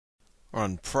We're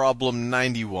on problem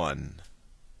 91.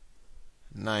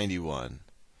 91.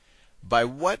 By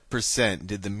what percent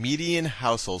did the median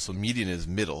household, so median is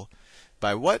middle,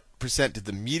 by what percent did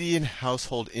the median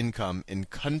household income in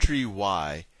country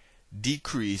Y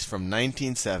decrease from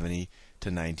 1970 to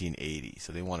 1980?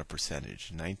 So they want a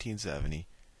percentage, 1970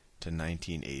 to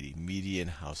 1980, median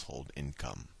household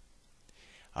income.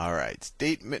 All right,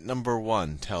 statement number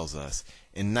 1 tells us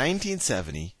in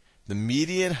 1970, the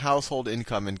median household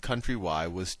income in country Y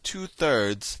was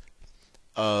 2/3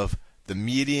 of the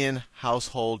median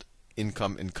household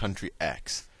income in country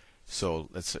X. So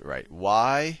let's write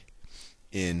Y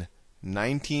in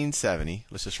 1970.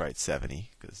 Let's just write 70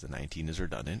 because the 19 is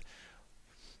redundant.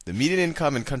 The median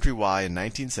income in country Y in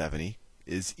 1970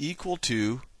 is equal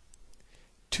to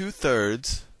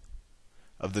 2/3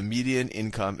 of the median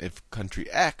income in country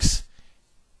X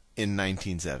in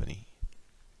 1970.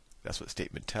 That's what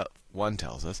statement 1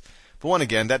 tells us. But one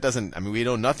again, that doesn't, we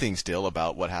know nothing still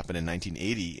about what happened in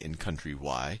 1980 in country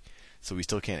Y, so we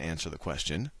still can't answer the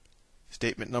question.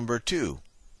 Statement number 2.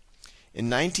 In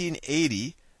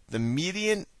 1980, the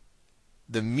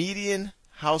median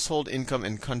household income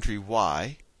in country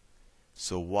Y,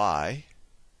 so Y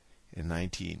in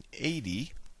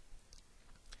 1980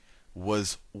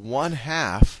 was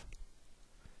 1/2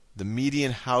 the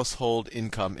median household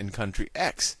income in country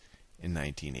X in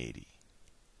 1980.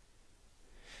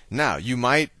 Now, you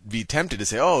might be tempted to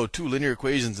say, oh, 2 linear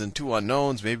equations and 2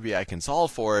 unknowns, maybe I can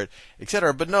solve for it,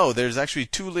 etc. But no, there's actually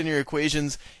 2 linear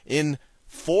equations in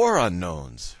 4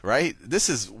 unknowns, right? This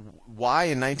is Y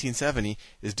in 1970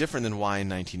 is different than Y in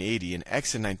 1980, and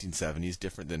X in 1970 is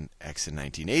different than X in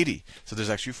 1980. So there's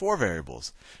actually 4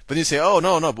 variables. But then you say, oh,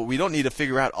 no, but we don't need to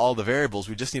figure out all the variables.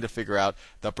 We just need to figure out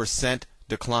the percent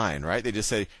decline, right? They just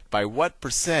say, by what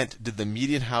percent did the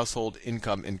median household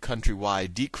income in country Y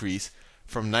decrease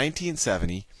from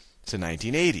 1970 to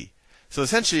 1980? So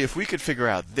essentially, if we could figure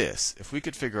out this, if we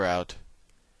could figure out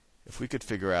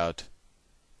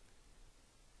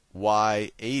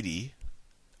Y80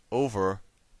 over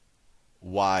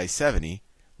Y70,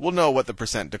 we'll know what the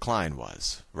percent decline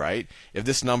was, right? If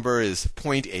this number is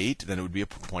 0.8, then it would be a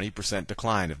 20%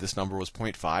 decline. If this number was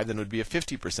 0.5, then it would be a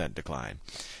 50% decline.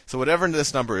 So whatever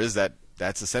this number is,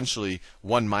 that's essentially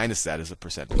 1 minus that is a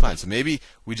percent decline. So maybe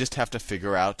we just have to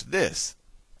figure out this.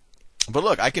 But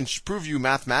look, I can prove you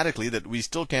mathematically that we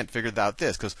still can't figure out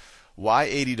this, because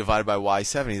Y80 divided by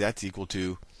Y70, that's equal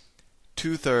to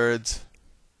 2/3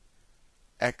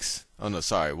 X,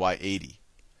 Y80.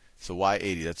 So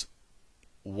Y80, that's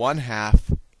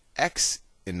 1/2 X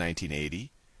in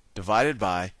 1980 divided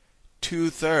by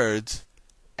 2/3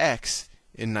 X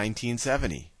in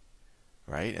 1970,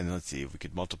 right? And let's see, if we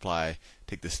could multiply,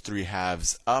 take this 3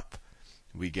 halves up,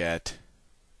 we get,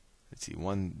 let's see,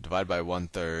 1 divided by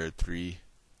 1/3, 3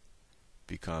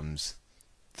 becomes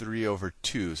 3 over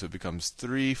 2, so it becomes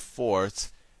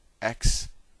 3/4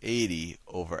 X80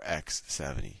 over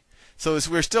X70. So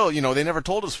we're still, they never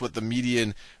told us what the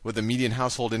median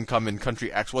household income in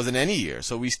country X was in any year.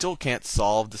 So we still can't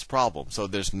solve this problem. So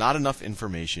there's not enough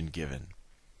information given.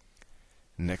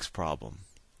 Next problem.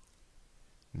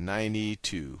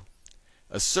 92.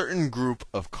 A certain group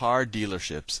of car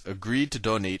dealerships agreed to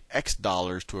donate X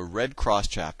dollars to a Red Cross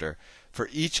chapter for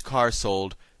each car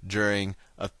sold during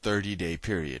a 30-day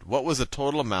period. What was the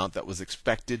total amount that was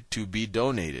expected to be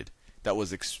donated?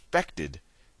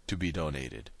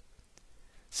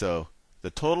 So the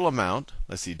total amount,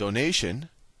 let's see, donation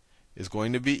is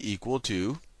going to be equal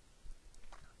to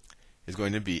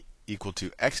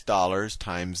X dollars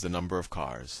times the number of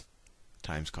cars,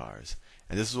 times cars.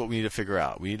 And this is what we need to figure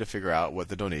out. We need to figure out what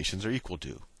the donations are equal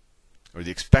to, or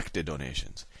the expected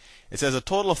donations. It says a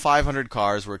total of 500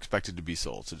 cars were expected to be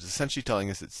sold. So it's essentially telling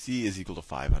us that C is equal to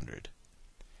 500.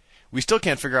 We still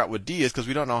can't figure out what D is because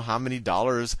we don't know how many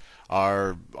dollars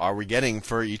are we getting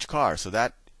for each car. So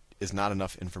that is not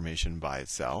enough information by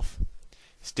itself.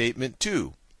 Statement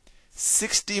 2.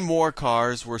 60 more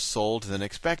cars were sold than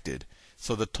expected.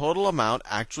 So the total amount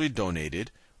actually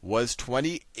donated was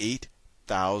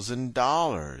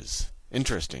 $28,000.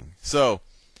 Interesting. So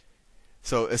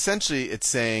essentially it's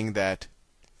saying that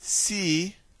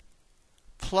C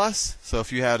plus, so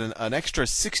if you had an extra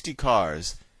 60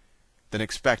 cars than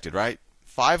expected, right?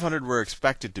 500 were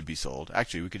expected to be sold.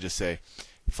 Actually, we could just say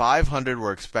 500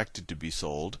 were expected to be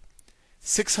sold.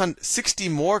 60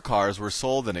 more cars were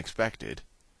sold than expected.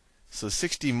 So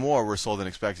 60 more were sold than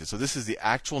expected. So this is the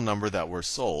actual number that were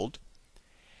sold.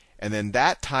 And then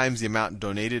that times the amount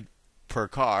donated per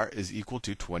car is equal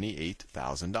to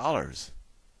 $28,000.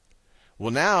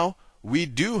 Well, now we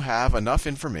do have enough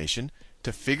information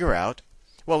to figure out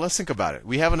Well, let's think about it.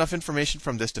 We have enough information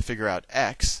from this to figure out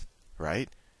x, right?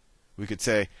 We could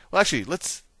say, well, actually,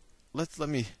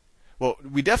 well,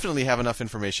 we definitely have enough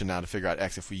information now to figure out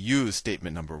x if we use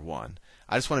statement number 1.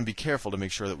 I just want to be careful to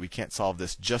make sure that we can't solve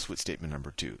this just with statement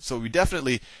number 2. So we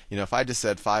definitely, if I just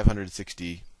said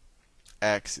 560x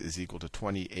is equal to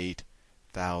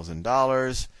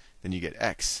 $28,000, then you get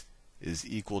x is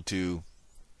equal to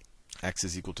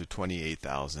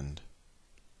 28,000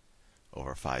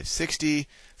 over 560.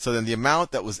 So then the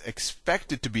amount that was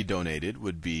expected to be donated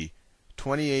would be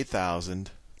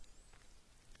 28,000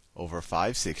 over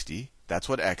 560. That's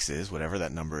what x is, whatever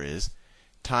that number is,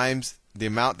 times the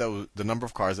amount the number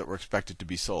of cars that were expected to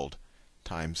be sold,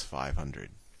 times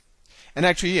 500. And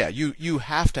actually, yeah, you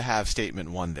have to have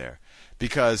statement 1 there,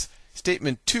 because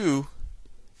statement 2,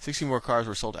 60 more cars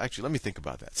were sold. Actually, let me think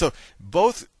about that. So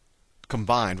both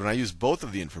combined, when I use both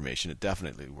of the information, it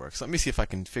definitely works. Let me see if I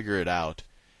can figure it out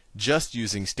just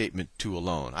using statement 2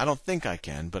 alone. I don't think I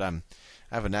can, but I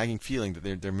have a nagging feeling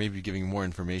that they're maybe giving more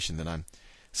information than I'm.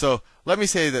 So let me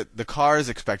say that the car is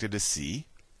expected to C.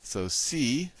 So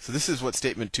this is what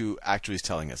statement 2 actually is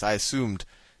telling us. I assumed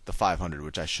the 500,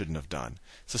 which I shouldn't have done.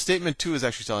 So statement 2 is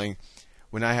actually telling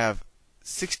when I have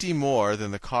 60 more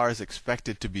than the car is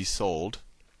expected to be sold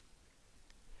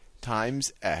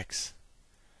times x,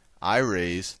 I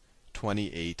raise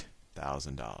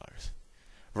 $28,000.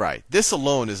 Right. This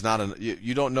alone is not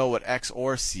you don't know what x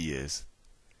or c is,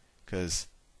 because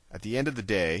at the end of the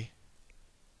day,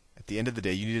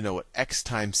 you need to know what x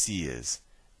times c is.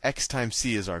 X times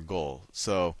c is our goal.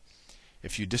 So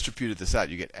if you distributed this out,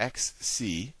 you get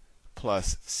xc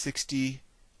plus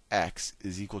 60x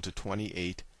is equal to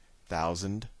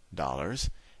 $28,000,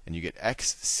 and you get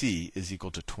xc is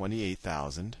equal to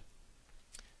 28,000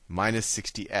 minus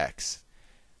 60x.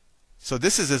 So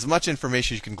this is as much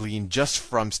information you can glean just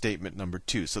from statement number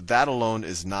 2. So that alone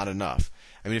is not enough.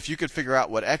 I mean, if you could figure out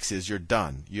what x is, you're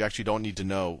done. You actually don't need to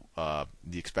know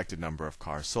the expected number of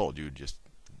cars sold. You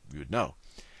would know.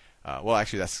 Well,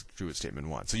 actually, that's true with statement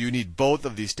 1. So you need both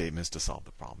of these statements to solve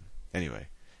the problem. Anyway,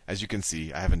 as you can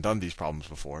see, I haven't done these problems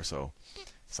before, so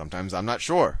sometimes I'm not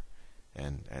sure,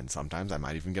 and sometimes I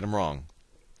might even get them wrong.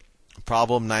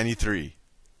 Problem 93.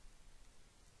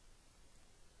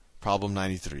 Problem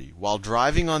 93. While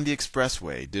driving on the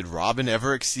expressway, did Robin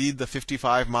ever exceed the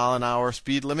 55-mile-an-hour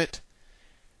speed limit?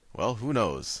 Well, who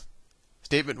knows?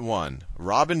 Statement 1.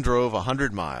 Robin drove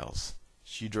 100 miles.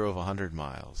 She drove 100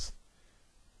 miles.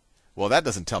 Well, that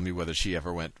doesn't tell me whether she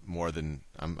ever went more than,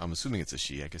 I'm assuming it's a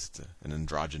she. I guess it's an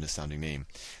androgynous sounding name.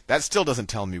 That still doesn't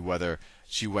tell me whether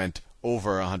she went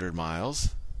over 100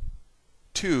 miles.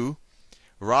 2.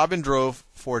 Robin drove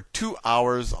for 2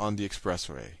 hours on the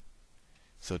expressway.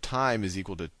 So time is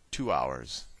equal to 2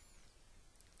 hours.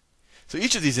 So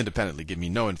each of these independently give me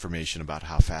no information about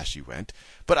how fast she went.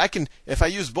 But I can, if I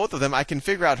use both of them, I can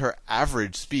figure out her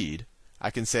average speed. I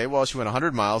can say, well, she went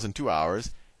 100 miles in 2 hours.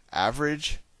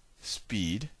 Average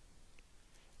speed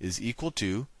is equal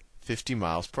to 50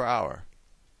 miles per hour.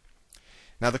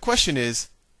 Now the question is,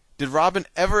 did Robin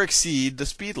ever exceed the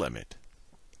speed limit?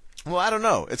 Well, I don't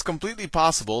know. It's completely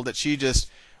possible that she just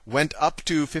went up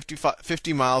to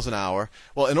 50 miles an hour.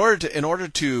 Well, in order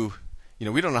to,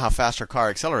 we don't know how fast her car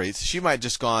accelerates. She might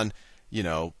just gone,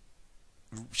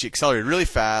 she accelerated really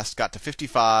fast, got to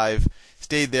 55,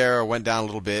 stayed there, or went down a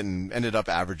little bit, and ended up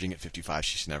averaging at 55.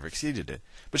 She never exceeded it.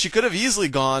 But she could have easily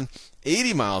gone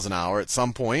 80 miles an hour at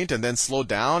some point, and then slowed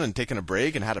down and taken a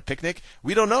break and had a picnic.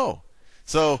 We don't know.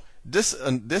 So this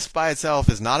by itself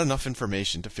is not enough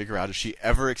information to figure out if she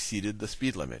ever exceeded the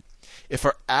speed limit. If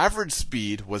her average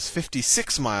speed was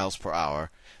 56 miles per hour,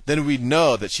 then we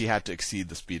know that she had to exceed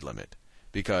the speed limit,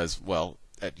 because, well,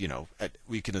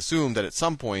 we can assume that at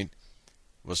some point,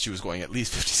 well, she was going at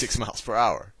least 56 miles per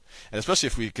hour. And especially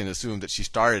if we can assume that she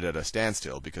started at a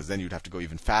standstill, because then you'd have to go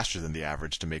even faster than the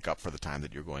average to make up for the time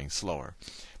that you're going slower.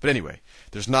 But anyway,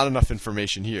 there's not enough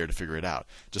information here to figure it out,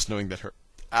 just knowing that her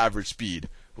average speed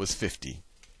was 50.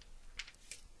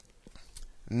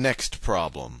 Next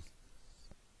problem.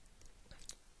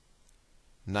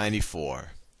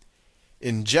 94.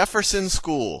 In Jefferson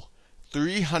School,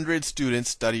 300 students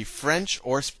study French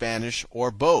or Spanish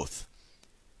or both.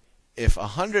 If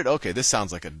 100, okay, this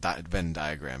sounds like a Venn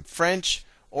diagram. French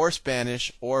or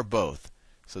Spanish or both.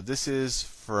 So this is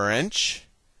French,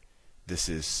 this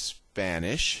is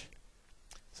Spanish.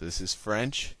 So this is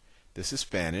French, this is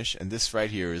Spanish, and this right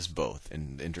here is both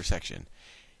in the intersection.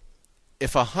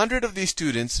 If 100 of these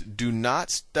students do not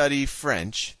study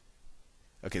French,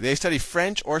 okay, they study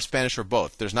French or Spanish or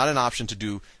both. There's not an option to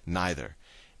do neither.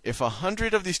 If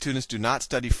 100 of these students do not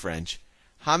study French,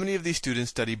 how many of these students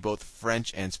study both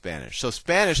French and Spanish? So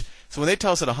when they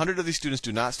tell us that 100 of these students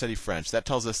do not study French, that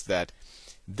tells us that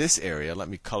this area, let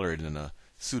me color it in a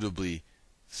suitably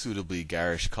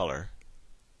garish color.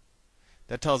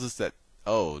 That tells us that,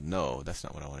 oh no, that's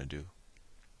not what I want to do.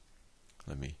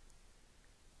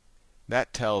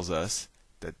 That tells us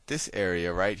that this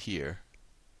area right here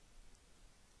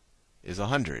is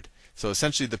 100. So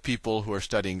essentially the people who are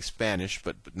studying Spanish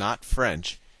but not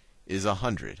French is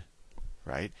 100,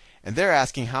 right? And they're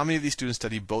asking how many of these students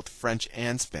study both French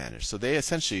and Spanish. So they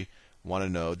essentially want to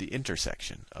know the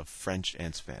intersection of French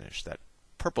and Spanish. That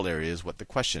purple area is what the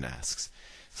question asks.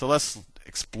 So let's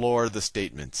explore the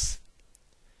statements.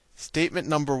 Statement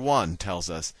number 1 tells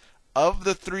us, of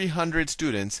the 300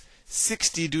 students,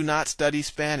 60 do not study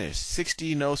Spanish.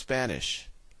 60 know Spanish.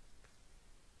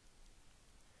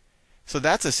 So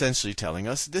that's essentially telling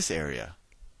us this area.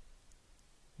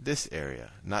 This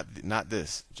area, not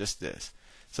this, just this.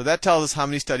 So that tells us how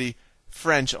many study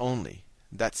French only.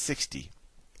 That's 60.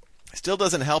 Still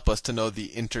doesn't help us to know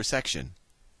the intersection.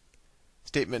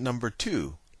 Statement number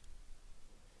 2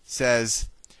 says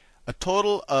a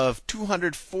total of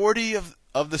 240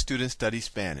 of the students study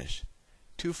Spanish.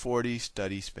 240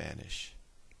 study Spanish.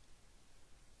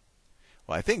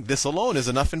 Well, I think this alone is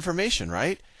enough information,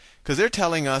 right? Because they're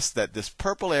telling us that this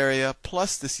purple area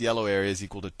plus this yellow area is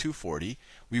equal to 240.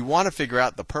 We want to figure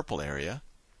out the purple area,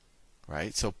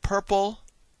 right? So purple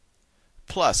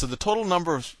plus, so the total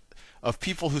number of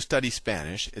people who study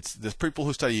Spanish, it's the people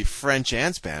who study French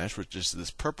and Spanish, which is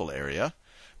this purple area,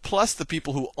 plus the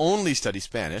people who only study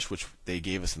Spanish, which they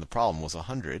gave us in the problem was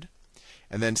 100.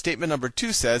 And then statement number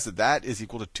 2 says that that is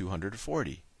equal to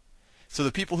 240. So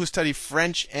the people who study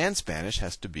French and Spanish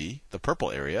has to be the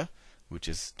purple area, which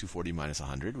is 240 minus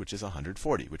 100, which is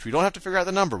 140, which we don't have to figure out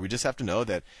the number. We just have to know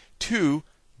that 2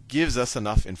 gives us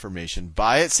enough information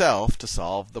by itself to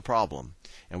solve the problem.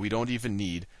 And we don't even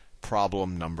need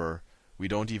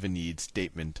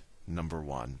statement number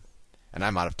 1. And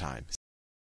I'm out of time.